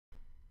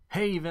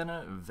Hej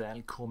vänner,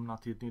 välkomna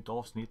till ett nytt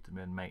avsnitt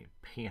med mig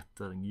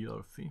Peter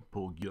Gjörfi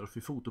på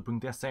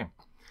gjörfifoto.se.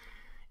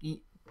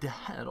 I det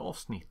här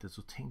avsnittet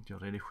så tänkte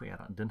jag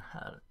redigera den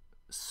här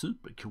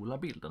supercoola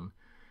bilden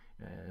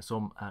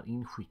som är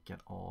inskickad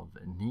av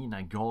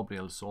Nina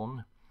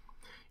Gabrielsson.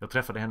 Jag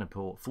träffade henne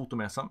på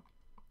fotomässan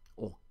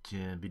och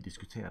vi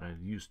diskuterade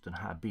just den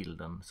här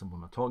bilden som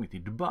hon har tagit i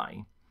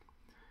Dubai.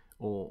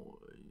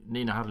 Och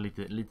Nina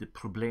hade lite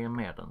problem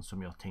med den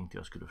som jag tänkte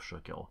jag skulle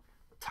försöka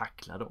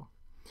tackla då.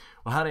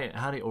 Och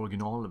här är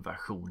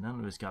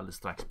originalversionen. Vi ska alldeles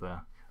strax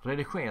börja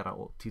redigera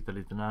och titta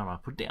lite närmare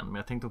på den. Men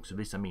jag tänkte också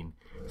visa min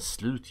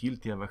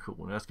slutgiltiga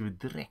version. Och jag skulle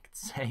direkt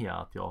säga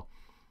att jag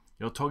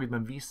har tagit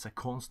med vissa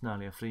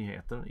konstnärliga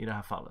friheter i det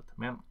här fallet.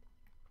 Men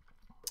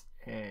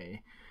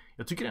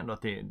jag tycker ändå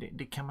att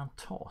det kan man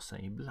ta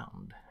sig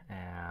ibland.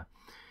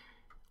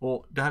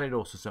 Och det här är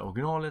då så att säga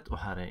originalet och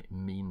här är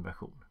min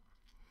version.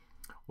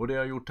 Och det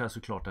jag har gjort här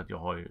såklart att jag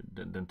har ju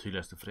den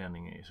tydligaste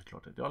förändringen är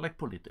såklart att jag har lagt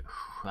på lite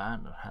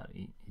stjärnor här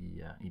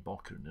i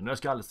bakgrunden. Och jag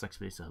ska alldeles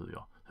strax visa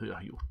hur jag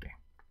har gjort det.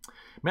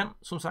 Men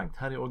som sagt,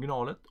 här är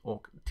originalet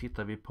och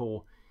tittar vi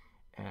på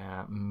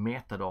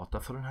metadata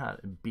för den här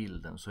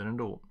bilden så är den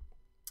då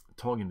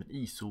tagen med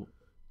ISO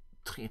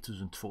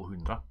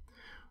 3200.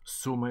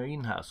 Zoomar jag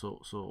in här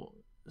så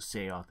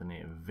ser jag att den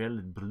är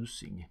väldigt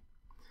brusig.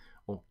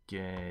 Och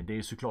det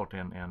är såklart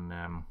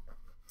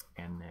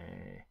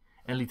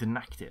en liten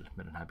nackdel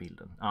med den här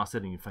bilden. Annars är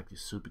den ju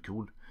faktiskt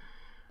supercool.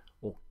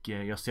 Och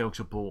jag ser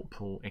också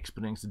på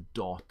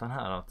exponeringsdatan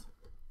här att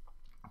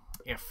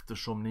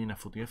eftersom Nina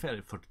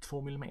fotograferade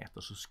 42 mm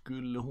så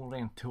skulle hon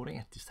rent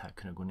teoretiskt här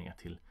kunna gå ner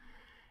till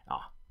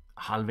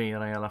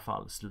halvera i alla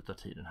fall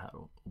slutartiden här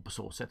och på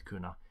så sätt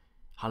kunna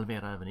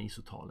halvera även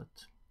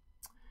ISO-talet.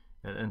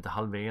 Inte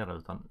halvera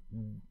utan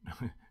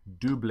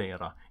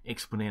dubblera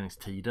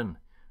exponeringstiden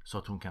så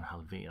att hon kan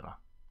halvera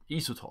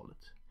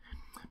ISO-talet.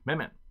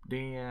 Men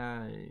det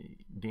är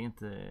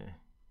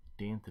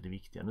inte det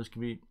viktiga. Nu ska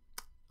vi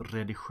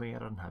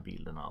redigera den här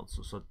bilden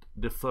alltså. Så att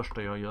det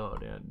första jag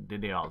gör, det är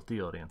det jag alltid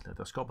gör egentligen. Att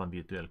jag skapar en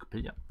virtuell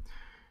kopia.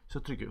 Så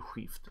jag trycker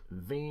Shift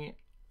V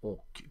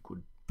och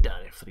går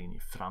därefter in i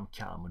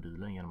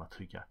framkallmodulen genom att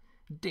trycka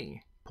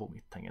D på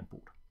mitt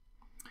tangentbord.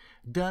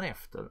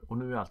 Därefter, och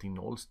nu är allting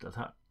nollställt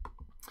här.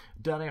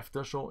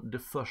 Därefter så det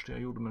första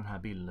jag gjorde med den här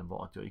bilden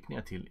var att jag gick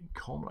ner till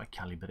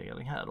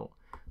kamerakalibrering här då.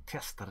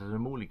 Testade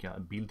de olika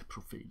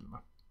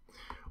bildprofilerna.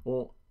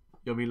 Och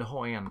jag ville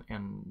ha en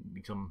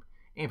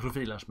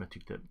profil som jag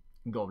tyckte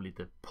gav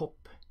lite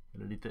pop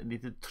eller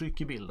lite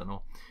tryck i bilden,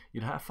 och i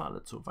det här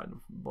fallet så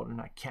var det den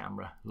här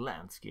camera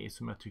landscape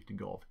som jag tyckte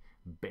gav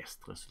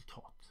bäst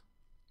resultat.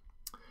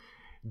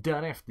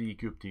 Därefter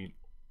gick jag upp till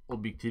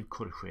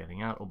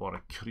objektivkorrigeringar och bara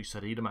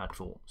kryssade i de här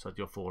två så att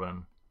jag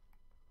får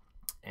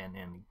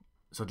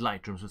så att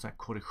Lightroom så att säga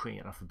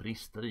korrigerar för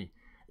brister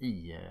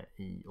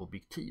i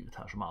objektivet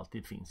här som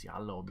alltid finns i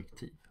alla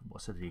objektiv.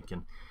 Oavsett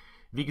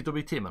vilket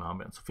objektiv man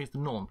använder så finns det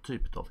någon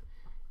typ av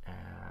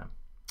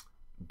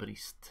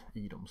brist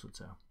i dem så att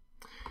säga.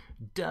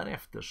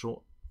 Därefter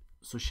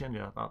så känner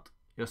jag att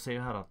jag ser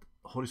här att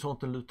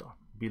horisonten lutar.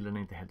 Bilden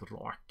är inte helt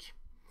rak.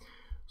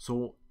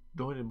 Så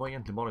då är det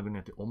egentligen bara att gå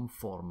ner till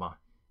omforma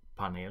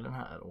panelen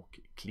här och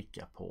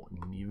klicka på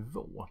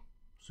nivå.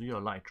 Så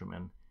gör Lightroom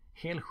en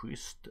helt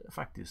schysst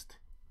faktiskt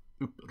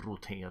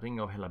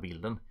upprotering av hela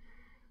bilden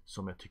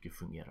som jag tycker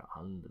fungerar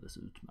alldeles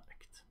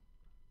utmärkt.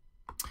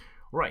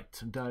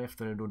 Right,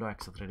 därefter är det då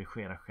dags att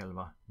redigera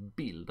själva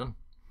bilden.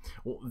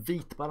 Och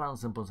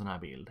vitbalansen på en sån här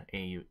bild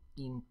är ju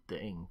inte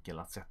enkel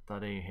att sätta,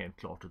 det är ju helt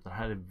klart, utan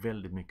här är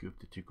väldigt mycket upp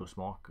till tycke och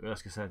smak. Och jag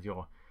ska säga att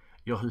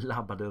jag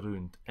labbade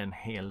runt en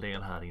hel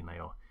del här innan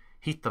jag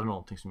hittade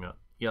någonting som jag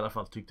i alla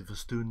fall tyckte för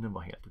stunden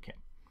var helt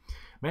okej.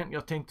 Men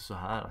jag tänkte så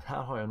här, att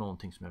här har jag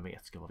någonting som jag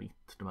vet ska vara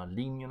vitt. De här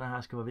linjerna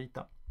här ska vara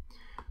vita.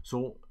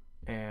 Så,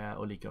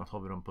 och likadant har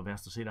vi dem på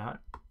vänster sida här.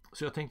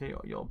 Så jag tänkte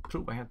jag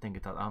provar helt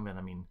enkelt att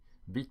använda min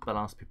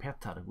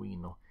vitbalanspipett här och gå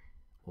in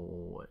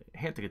och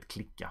helt enkelt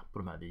klicka på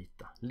de här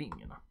vita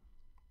linjerna.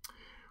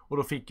 Och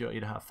då fick jag i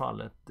det här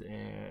fallet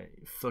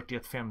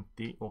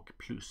 4150 och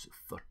plus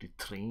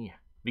 43.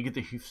 Vilket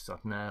är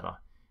hyfsat nära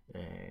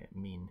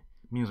min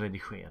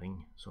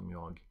redigering som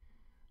jag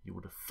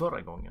gjorde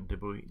förra gången. Det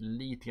beror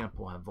lite grann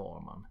på här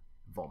var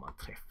man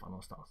träffar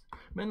någonstans.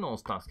 Men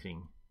någonstans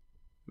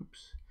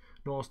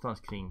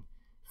kring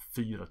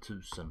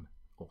 4040.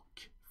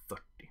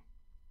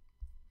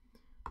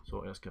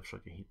 Så jag ska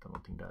försöka hitta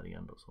någonting där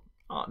igen då. Så,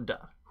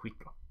 där,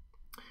 skitbra.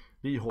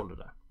 Vi håller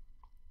där.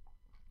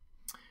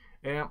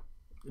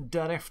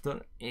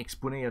 Därefter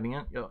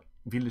exponeringen. Jag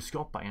ville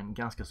skapa en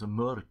ganska så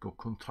mörk och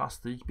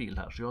kontrastrik bild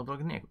här. Så jag har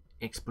dragit ner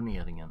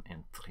exponeringen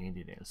en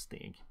tredjedel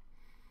steg.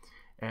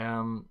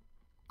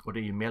 Och det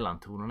är ju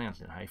mellantonerna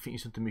egentligen. Här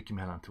finns ju inte mycket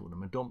mellantoner,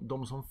 men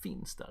de som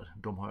finns där,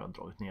 de har jag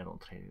dragit ner en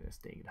tredjedel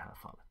steg i det här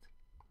fallet.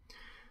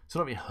 Så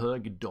har vi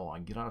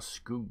högdagrar,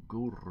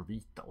 skuggor,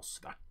 vita och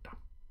svarta.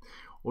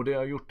 Och det jag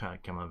har gjort här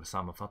kan man väl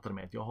sammanfatta det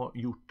med att jag har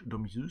gjort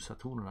de ljusa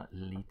tonerna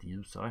lite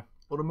ljusare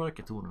och de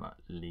mörka tonerna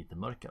lite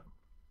mörkare.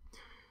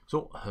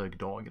 Så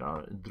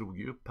högdagrar drog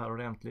ju upp här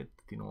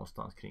ordentligt till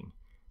någonstans kring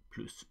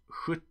plus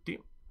 70.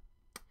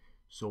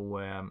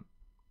 Så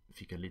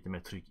fick jag lite mer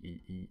tryck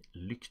i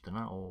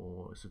lyktorna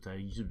och så där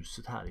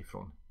ljuset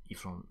härifrån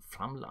ifrån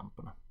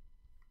framlamporna.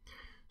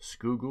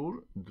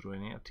 Skuggor drog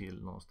jag ner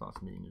till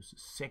någonstans minus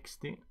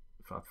 60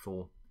 för att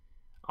få,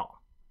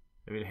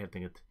 jag vill helt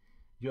enkelt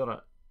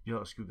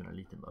göra skuggorna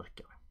lite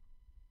mörkare.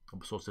 Och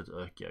på så sätt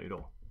ökar jag ju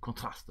då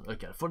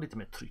kontrasten, får lite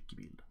mer tryck i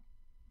bilden.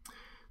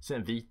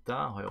 Sen vita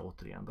har jag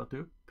återigen dragit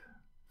upp.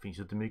 Finns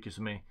ju inte mycket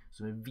som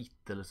är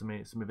vitt eller som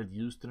är väldigt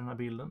ljust i den här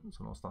bilden,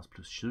 så någonstans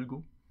plus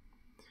 20.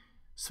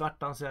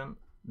 Svartan sen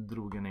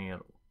drog jag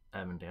ner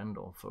även den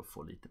då för att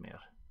få lite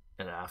mer,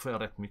 eller här får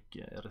jag rätt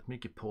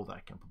mycket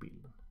påverkan på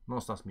bilden.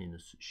 Någonstans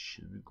minus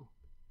 20.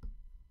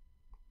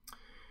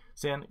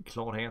 Sen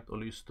klarhet och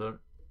lyster,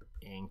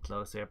 enkla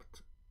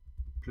recept,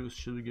 plus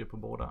 20 på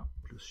båda,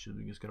 plus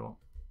 20 ska det vara.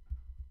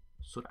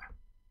 Sådär.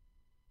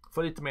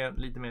 För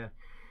lite mer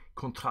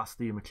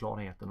kontrast i med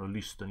klarheten, och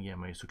lysten ger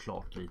mig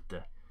såklart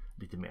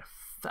lite mer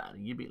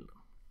färg i bilden.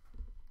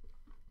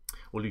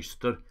 Och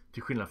lyster,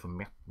 till skillnad från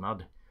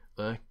mättnad,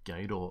 ökar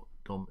ju då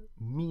de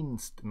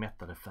minst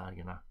mättade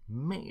färgerna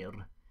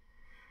mer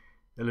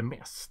eller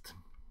mest.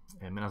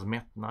 Medan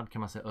mättnad kan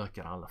man säga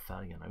ökar alla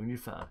färgerna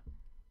ungefär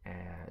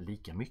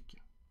lika mycket.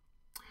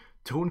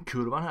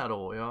 Tonkurvan här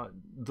då, jag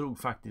drog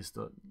faktiskt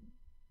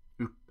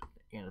upp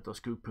en av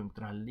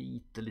skuggpunkterna här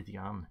lite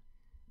grann,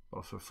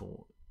 bara för att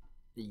få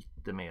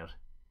lite mer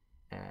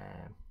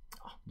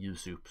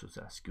ljus upp, så att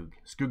säga,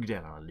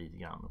 skuggdelarna lite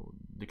grann. Och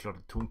det är klart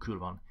att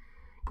tonkurvan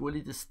går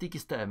lite stick i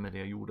stäv med det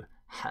jag gjorde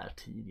här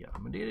tidigare,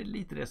 men det är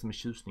lite det som är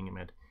tjusningen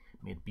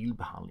med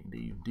bildbehandling.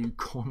 Det är ju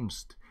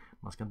konst.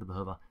 Man ska inte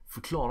behöva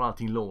förklara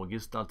allting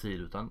logiskt alltid,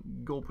 utan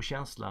gå på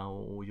känsla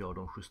och gör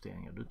de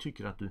justeringar du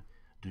tycker att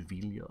du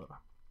vill göra.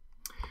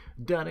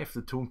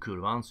 Därefter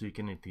tonkurvan så gick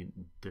jag ner till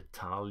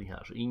detalj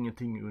här, så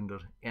ingenting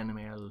under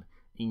NML,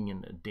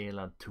 ingen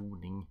delad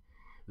toning,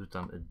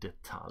 utan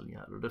detalj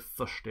här. Och det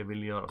första jag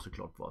ville göra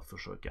såklart var att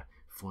försöka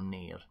få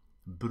ner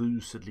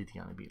bruset lite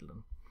grann i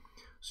bilden.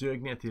 Så jag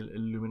gick ner till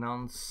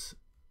luminans,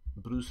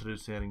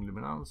 brusreducering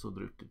luminans, och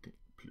drog upp det till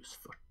plus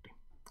 40.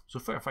 Så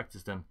får jag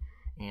faktiskt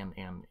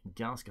en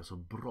ganska så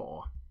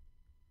bra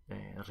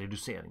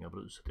reducering av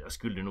bruset. Jag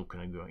skulle nog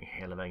kunna gå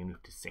hela vägen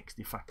upp till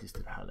 60 faktiskt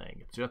i det här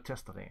läget. Så jag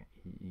testar det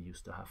i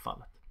just det här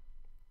fallet.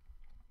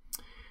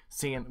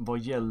 Sen vad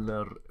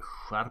gäller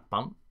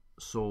skärpan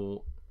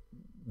så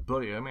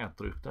börjar jag med att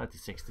dra upp det här till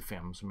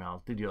 65 som jag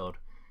alltid gör,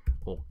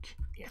 och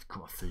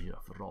 1,4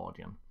 för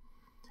radien.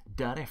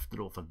 Därefter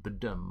då, för att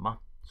bedöma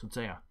så att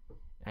säga,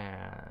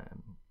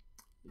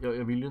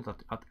 jag vill ju inte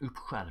att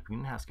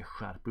uppskärpningen här ska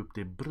skärpa upp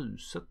det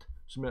bruset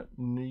som jag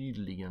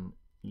nyligen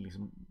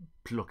liksom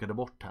plockade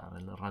bort här,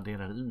 eller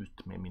raderade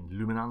ut med min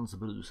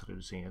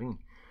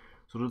luminansbrusreducering.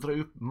 Så då drar jag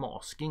upp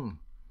maskning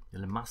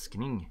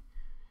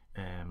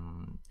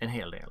en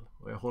hel del,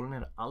 och jag håller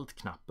ner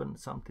alt-knappen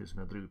samtidigt som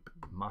jag drar upp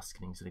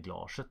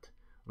maskningsreglaget.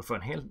 Då får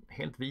jag en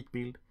helt vit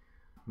bild,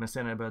 men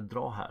sen när jag börjar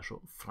dra här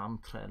så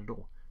framträder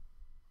då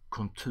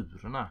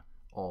konturerna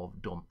av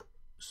de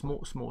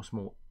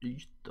små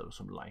ytor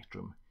som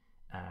Lightroom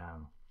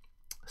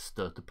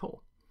stöter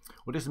på.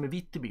 Och det som är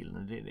vitt i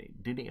bilden,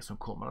 det är det som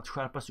kommer att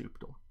skärpas upp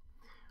då.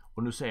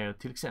 Och nu ser jag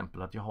till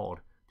exempel att jag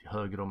har till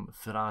höger om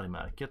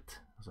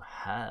Ferrari-märket, alltså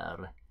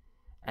här,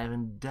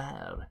 även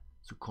där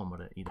så kommer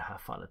det i det här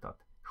fallet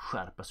att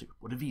skärpas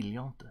upp. Och det vill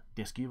jag inte.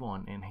 Det ska ju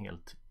vara en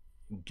helt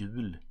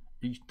gul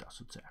yta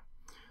så att säga.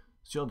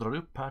 Så jag drar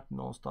upp här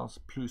någonstans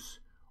plus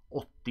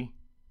 80.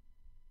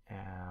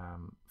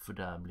 För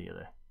där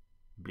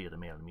blir det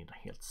mer eller mindre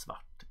helt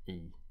svart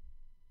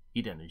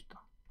i den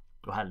ytan.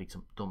 Och här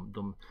liksom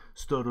de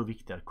större och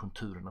viktigare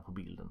konturerna på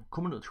bilden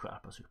kommer nu att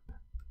skärpas upp.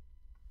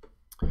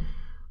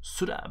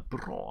 Sådär,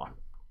 bra.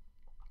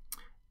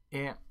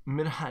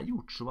 Med det här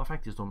gjort så var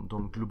faktiskt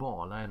de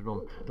globala, eller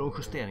de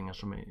justeringar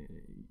som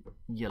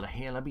gäller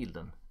hela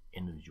bilden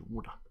är nu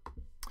gjorda.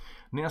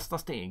 Nästa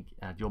steg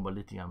är att jobba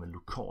lite grann med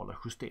lokala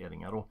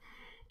justeringar, och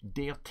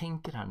det jag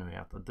tänker här nu är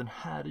att den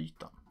här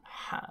ytan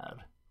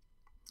här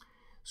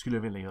skulle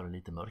jag vilja göra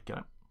lite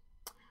mörkare,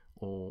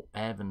 och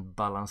även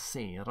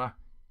balansera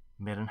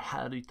med den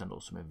här ytan då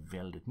som är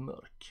väldigt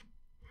mörk.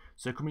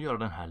 Så jag kommer göra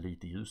den här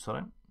lite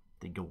ljusare.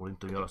 Det går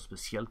inte att göra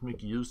speciellt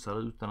mycket ljusare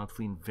utan att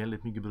få in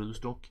väldigt mycket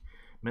brus dock,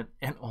 men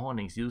en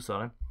aning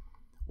ljusare.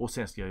 Och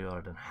sen ska jag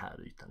göra den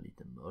här ytan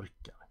lite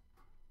mörkare.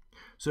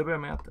 Så jag börjar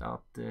med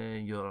att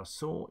göra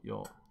så.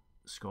 Jag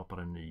skapar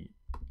en ny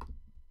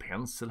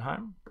pensel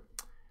här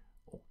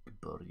och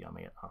börjar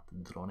med att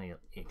dra ner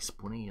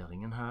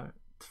exponeringen här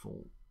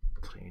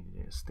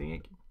 2/3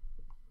 steg.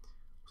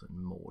 Och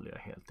sen målar jag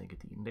helt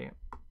enkelt in det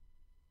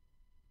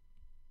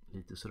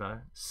lite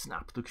sådär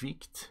snabbt och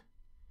kvickt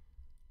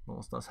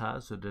någonstans här,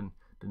 så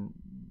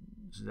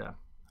sådär,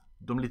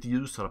 de lite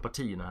ljusare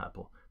partierna här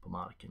på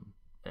marken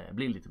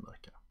blir lite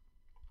mörkare.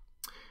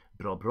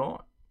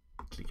 Bra.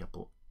 Klicka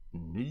på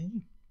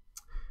ny,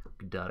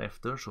 och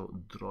därefter så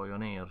drar jag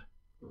ner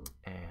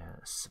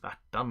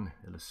svärtan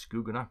eller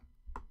skuggorna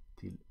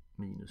till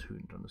minus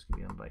 100. Nu ska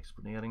vi ändra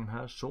exponeringen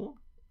här så.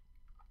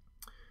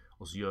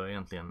 Och så gör jag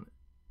egentligen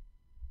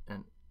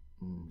en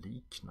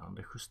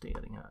liknande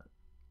justering här.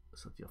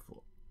 Så att jag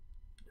får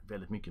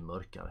väldigt mycket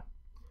mörkare.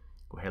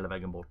 Går hela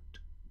vägen bort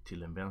till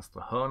den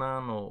vänstra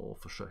hörnan och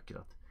försöker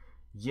att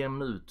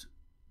jämna ut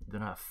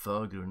den här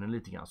förgrunden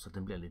lite grann så att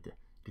den blir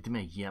lite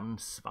mer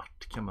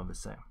jämnsvart kan man väl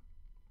säga.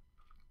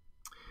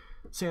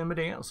 Sen med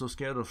det så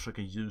ska jag då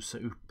försöka ljusa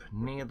upp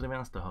nedre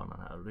vänstra hörnan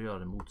här och då gör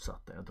jag det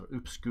motsatta. Jag drar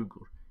upp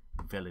skuggor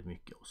väldigt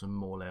mycket och så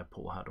målar jag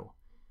på här då.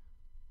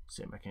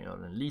 Se om jag kan göra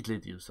den lite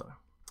ljusare.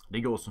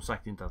 Det går som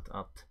sagt inte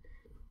att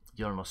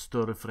göra några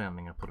större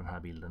förändringar på den här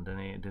bilden.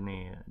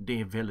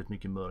 Det är väldigt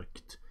mycket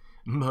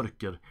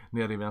mörker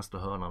nere i vänstra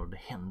hörnan och det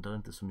händer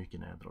inte så mycket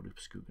när jag drar upp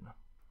skuggorna.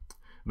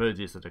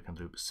 Möjligtvis att jag kan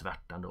dra upp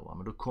svärtan då,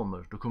 men då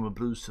kommer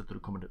bruset och då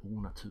kommer det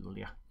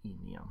onaturliga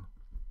in igen.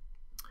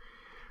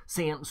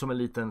 Sen som en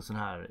liten sån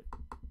här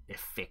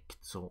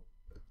effekt så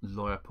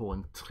la jag på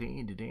en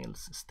 1/3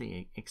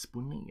 steg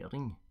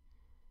exponering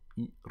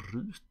i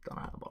rutan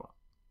här bara.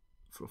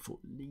 För att få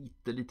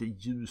lite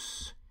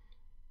ljus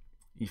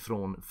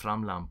ifrån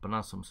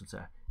framlamporna som så att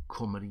säga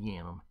kommer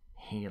igenom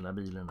hela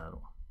bilen där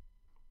då.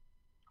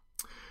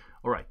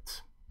 All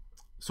right.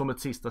 Som ett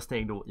sista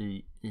steg då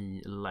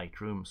i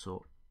Lightroom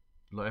så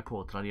la jag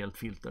på ett radiellt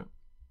filter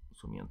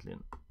som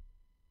egentligen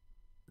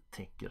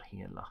täcker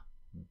hela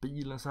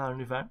bilen så här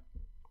ungefär.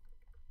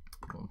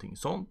 Någonting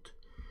sånt.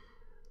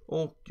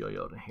 Och jag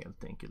gör det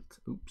helt enkelt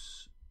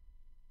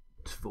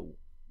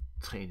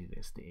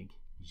 2/3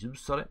 steg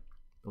ljusare.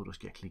 Och då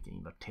ska jag klicka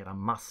invertera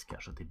mask här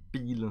så att det är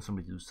bilen som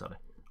blir ljusare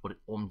och det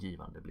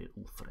omgivande blir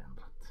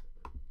oförändrat.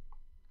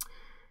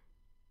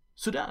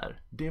 Så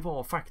där, det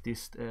var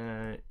faktiskt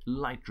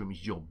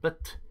Lightroom-jobbet.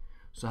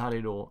 Så här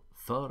är då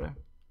före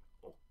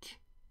och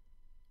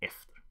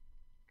efter.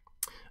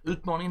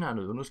 Utmaningen här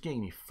nu, och nu ska jag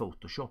in i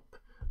Photoshop.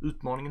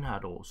 Utmaningen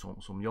här då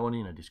som jag och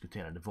Nina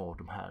diskuterade var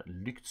de här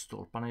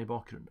lyktstolparna i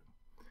bakgrunden.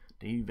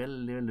 Det är ju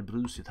väldigt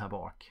brusigt här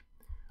bak.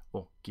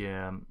 Och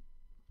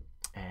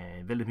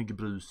väldigt mycket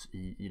brus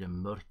i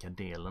den mörka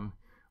delen.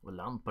 Och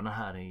lamporna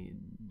här är,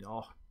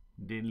 ja,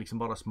 det är liksom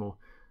bara små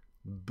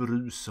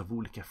brus av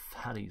olika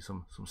färg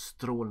som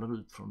strålar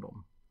ut från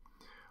dem.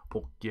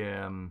 Och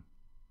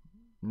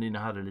Nina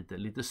hade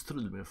lite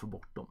strul med att få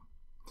bort dem.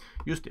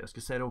 Just det, jag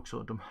ska säga det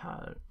också, de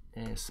här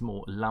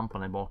små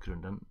lamporna i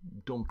bakgrunden,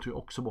 de tog jag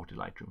också bort i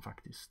Lightroom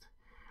faktiskt.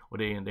 Och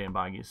det är en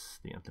baggis,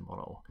 det är egentligen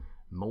bara att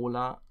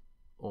måla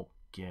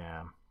och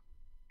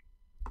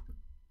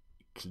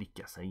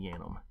klicka sig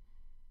igenom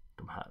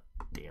de här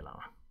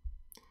delarna.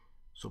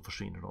 Så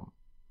försvinner de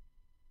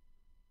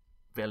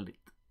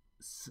väldigt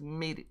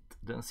smidigt.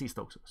 Den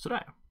sista också.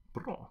 Sådär,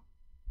 bra.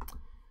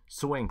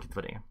 Så enkelt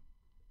var det.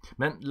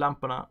 Men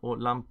lamporna och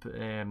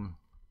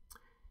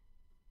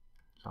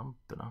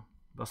lamporna,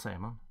 vad säger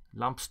man?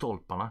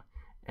 Lampstolparna,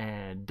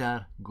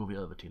 där går vi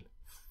över till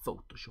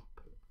Photoshop.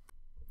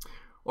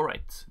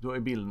 Alright, då är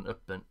bilden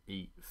öppen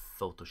i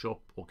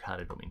Photoshop och här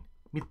är då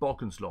mitt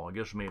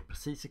bakgrundslager som är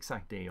precis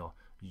exakt det jag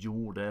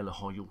gjorde eller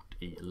har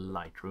gjort i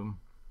Lightroom.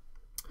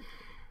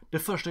 Det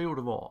första jag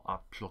gjorde var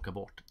att plocka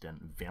bort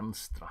den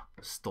vänstra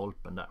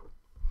stolpen där.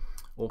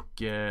 Och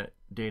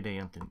det är det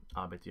egentligen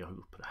arbete jag har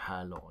gjort på det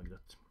här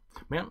lagret.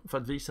 Men för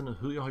att visa nu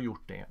hur jag har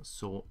gjort det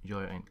så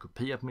gör jag en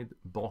kopia på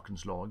mitt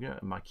bakgrundslager,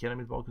 markerar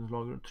mitt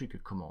bakgrundslager och trycker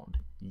Command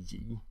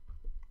J.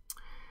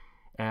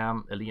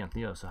 Eller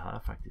egentligen gör jag så här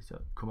faktiskt,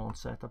 jag Command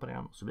Z på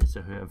den så visar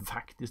jag hur jag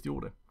faktiskt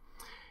gjorde.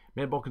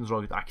 Med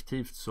bakgrundslaget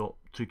aktivt så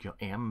trycker jag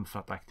M för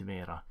att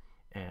aktivera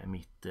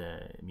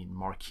min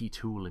marquee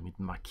tool i mitt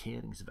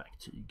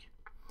markeringsverktyg.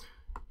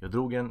 Jag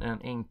drog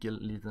en enkel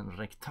liten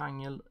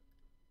rektangel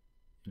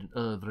i den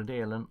övre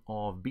delen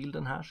av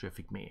bilden här så jag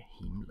fick med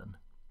himlen.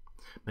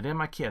 Med den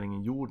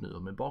markeringen gjord nu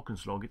och med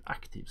bakgrundslaget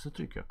aktivt så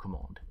trycker jag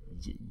Command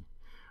J.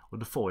 Och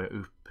då får jag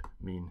upp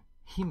min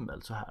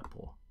himmel så här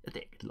på ett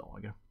eget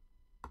lager.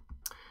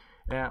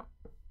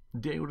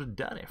 Det jag gjorde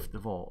därefter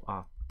var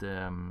att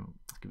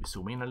ska vi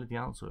zooma in här lite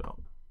grann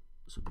så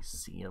vi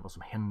ser vad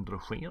som händer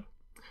och sker.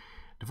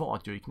 Det var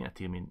att jag gick ner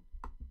till min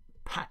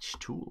patch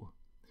tool.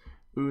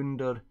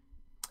 Under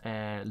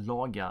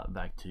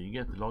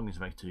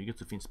lagningsverktyget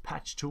så finns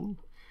patch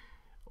tool.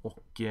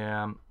 Och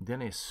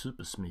den är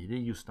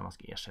supersmidig just när man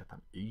ska ersätta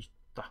en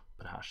yta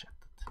på det här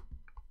sättet.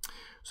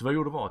 Så vad jag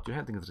gjorde var att jag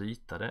helt enkelt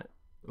ritade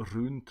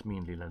runt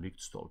min lilla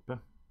lyktstolpe.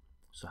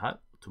 Så här,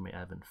 tog med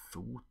även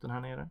foten här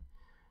nere.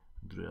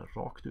 Drog jag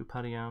rakt upp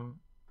här igen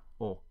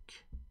och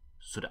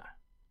sådär.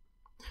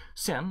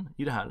 Sen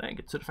i det här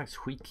läget så är det faktiskt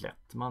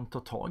skitlätt. Man tar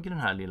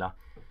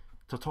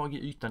tag i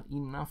ytan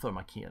innanför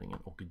markeringen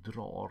och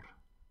drar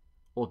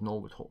åt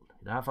något håll.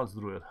 I det här fallet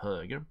drar jag åt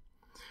höger.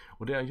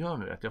 Och det jag gör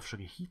nu är att jag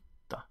försöker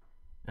hitta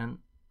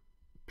en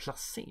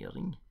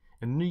placering,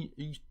 en ny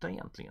yta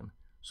egentligen,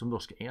 som då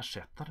ska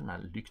ersätta den här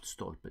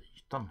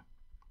lyktstolpeytan.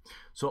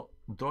 Så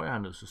drar jag här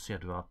nu så ser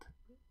du att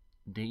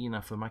det är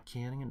innanför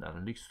markeringen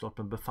där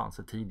lyktstolpen befann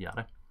sig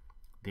tidigare.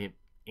 Det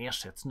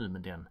ersätts nu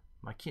med den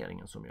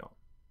markeringen som jag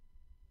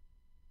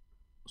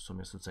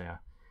så att säga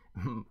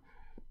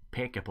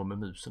pekar på med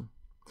musen.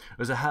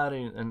 Och så här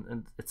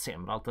är ett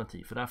sämre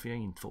alternativ, för därför jag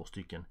in 2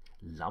 stycken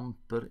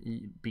lampor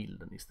i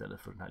bilden istället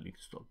för den här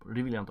lyktstolpen, och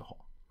det vill jag inte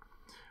ha.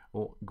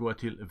 Och går jag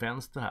till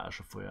vänster här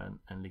så får jag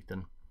en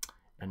liten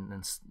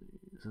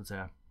så att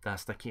säga, det här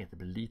staketet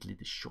blir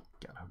lite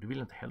tjockare, och det vill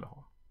jag inte heller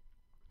ha.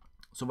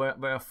 Så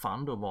vad jag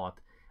fann då var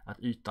att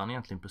ytan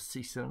egentligen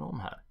precis sidan om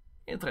här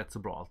är ett rätt så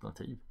bra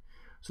alternativ.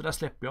 Så där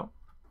släpper jag.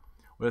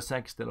 Och jag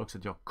säkerställer också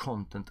att jag har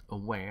content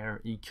aware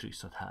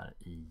ikryssat här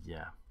i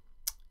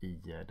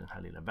den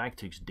här lilla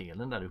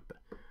verktygsdelen där uppe.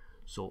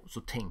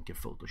 Så tänker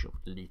Photoshop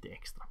lite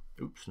extra.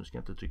 Oops, nu ska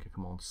jag inte trycka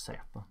Command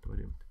Z, det var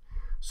dumt.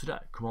 Så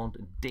där, Command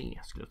D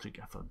skulle jag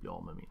trycka för att bli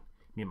av med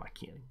min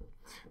markering.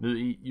 Nu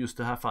i just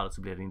det här fallet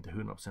så blev det inte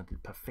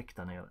 100% perfekt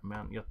där nere,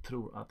 men jag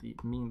tror att i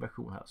min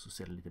version här så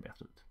ser det lite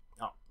bättre ut.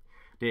 Ja,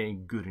 det är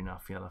good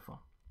enough i alla fall.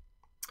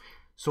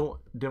 Så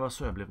det var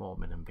så jag blev av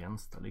med den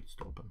vänstra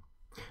lyktstolpen.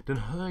 Den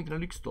högra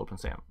lyktstolpen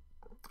sen,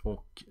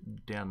 och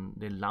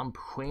det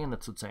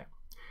lampskenet så att säga,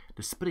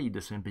 det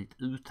sprider sig en bit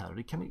ut här, och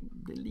det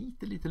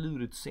är lite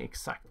lurigt att se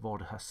exakt var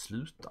det här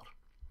slutar.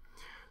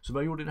 Så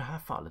vad jag gjorde i det här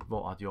fallet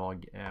var att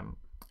jag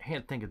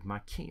helt enkelt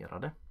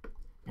markerade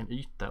en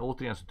yta.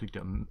 Återigen så tryckte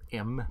jag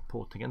M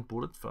på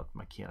tangentbordet för att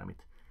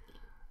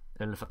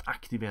för att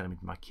aktivera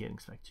mitt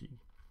markeringsverktyg.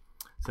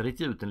 Så jag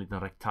ritade ut en liten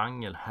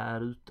rektangel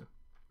här ute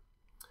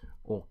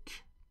och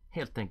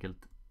helt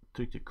enkelt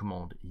tryckte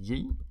Command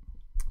J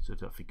så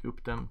att jag fick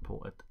upp den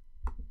på ett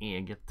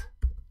eget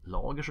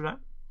lager sådär.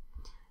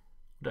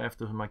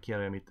 Därefter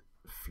markerade jag mitt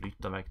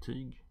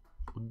flyttaverktyg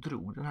och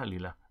drog den här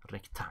lilla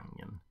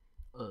rektangeln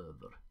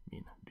över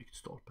min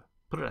lyktstolpe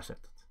på det där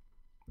sättet.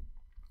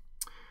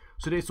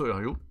 Så det är så jag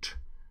har gjort,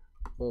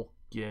 och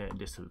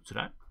det ser ut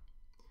sådär.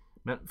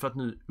 Men för att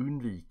nu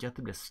undvika att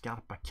det blir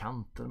skarpa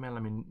kanter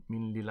mellan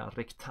min lilla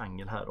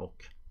rektangel här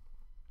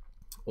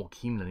och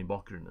himlen i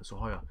bakgrunden, så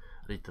har jag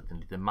ritat en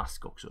liten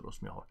mask också då,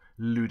 som jag har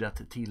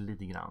luddat till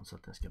lite grann så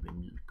att den ska bli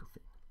mjuk och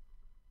fin.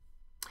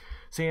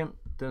 Sen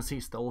den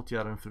sista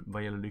åtgärden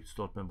vad gäller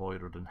lyktstolpen var ju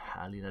då den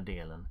här lilla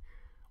delen,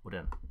 och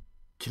den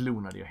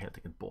klonade jag helt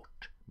enkelt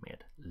bort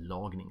med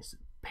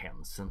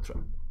lagningspenseln, tror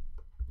jag.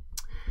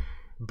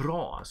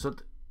 Bra, så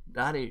att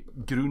det här är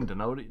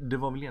grunderna, och det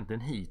var väl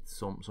egentligen hit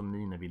som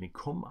Nina ville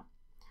komma.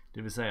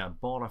 Det vill säga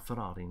bara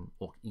Ferrari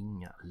och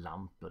inga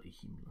lampor i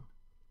himlen.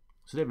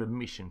 Så det är väl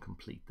mission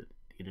completed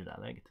i det där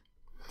läget.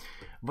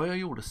 Vad jag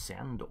gjorde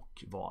sen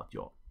dock var att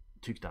jag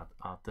tyckte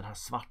att den här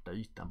svarta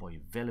ytan var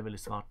ju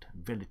väldigt svart,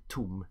 väldigt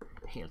tom,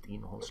 helt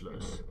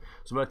innehållslös.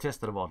 Så vad jag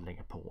testade var att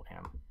lägga på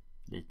en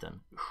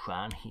liten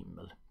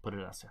stjärnhimmel på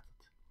det där sättet.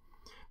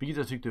 Vilket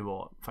jag tyckte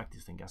var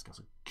faktiskt en ganska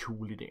så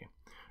cool idé.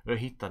 Jag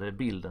hittade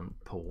bilden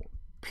på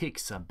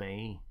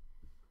Pixabay,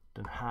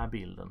 den här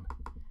bilden,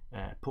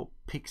 på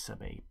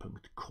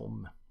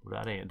pixabay.com. Och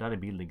där är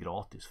bilder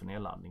gratis för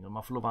nedladdning, och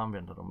man får lov att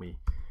använda dem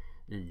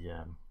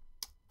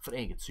för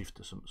eget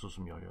syfte, så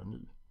som jag gör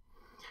nu.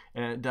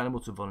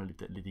 Däremot så var den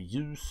lite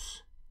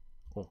ljus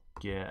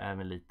och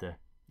även lite,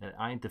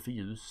 inte för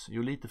ljus,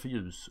 lite för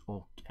ljus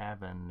och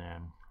även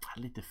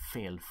lite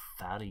fel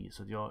färg,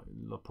 så att jag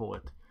la på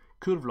ett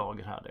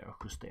kurvlager här där jag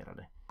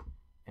justerade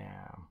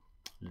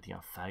lite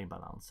grann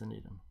färgbalansen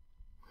i den.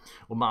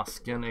 Och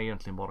masken är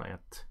egentligen bara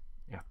ett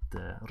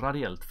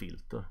radiellt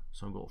filter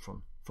som går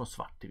från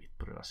svart till vitt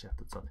på det där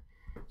sättet,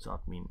 så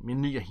att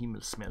min nya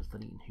himmel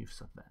smälter in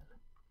hyfsat väl.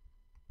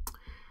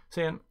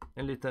 Sen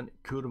en liten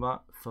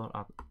kurva för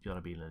att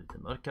göra bilden lite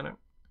mörkare.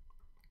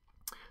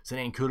 Sen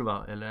en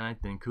kurva, eller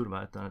inte en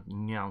kurva utan ett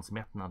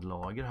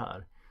nyansmättnadlager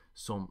här,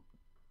 som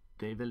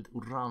det är väldigt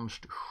orange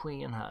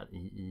sken här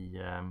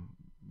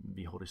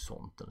vid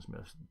horisonten, som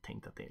jag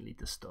tänkte att det är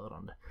lite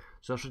störande.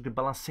 Så jag försökte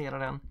balansera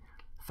den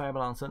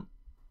färgbalansen.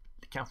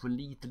 Kanske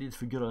lite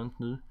för grönt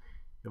nu.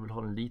 Jag vill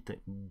ha den lite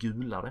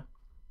gulare.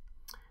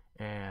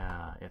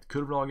 Ett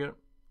kurvlager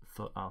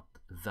för att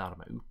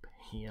värma upp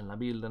hela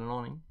bilden en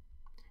aning.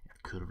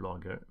 Ett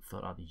kurvlager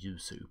för att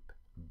ljusa upp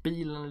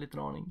bilen en liten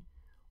aning.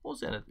 Och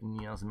sen ett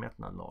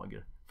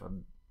nyansmättnadlager för att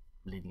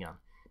lite grann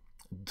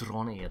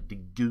dra ner det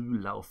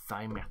gula och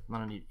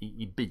färgmättnaden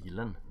i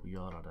bilen och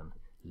göra den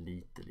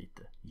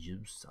lite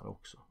ljusare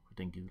också,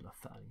 den gula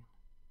färgen.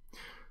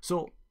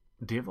 Så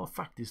det var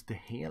faktiskt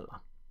det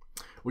hela.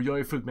 Och jag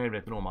är fullt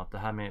medveten om att det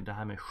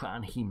här med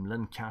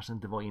stjärnhimlen kanske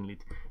inte var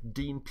enligt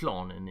din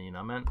plan,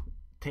 Nina, men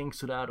tänk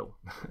så där då.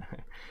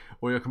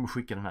 Och jag kommer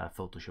skicka den här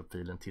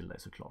Photoshop-filen till dig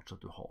såklart, så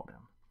att du har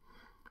den.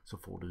 Så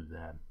får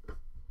du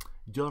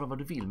göra vad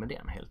du vill med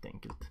den helt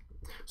enkelt.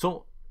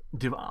 Så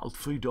det var allt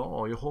för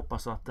idag. Jag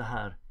hoppas att det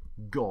här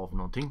gav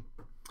någonting.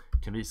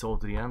 Jag kan visa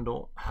återigen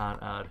då. Här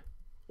är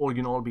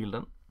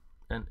originalbilden.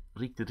 En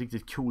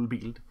riktigt cool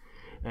bild.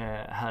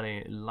 Här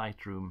är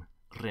Lightroom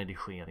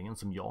redigeringen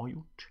som jag har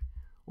gjort.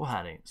 Och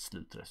här är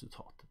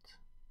slutresultatet.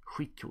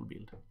 Skitcool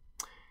bild.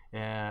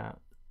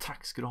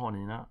 Tack ska du ha,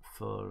 Nina,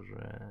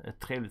 för ett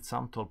trevligt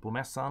samtal på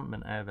mässan,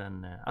 men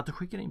även att du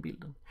skickar in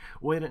bilden.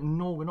 Och är det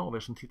någon av er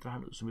som tittar här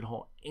nu som vill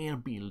ha er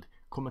bild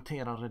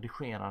kommenterad,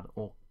 redigerad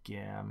och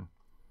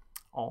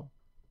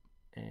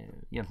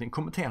egentligen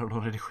kommenterad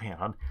och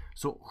redigerad,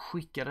 så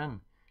skicka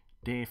den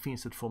Det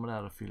finns ett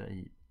formulär att fylla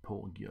i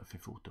på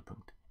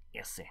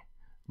geofoto.se.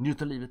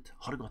 Njut av livet,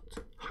 ha det gott,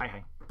 hej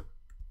hej!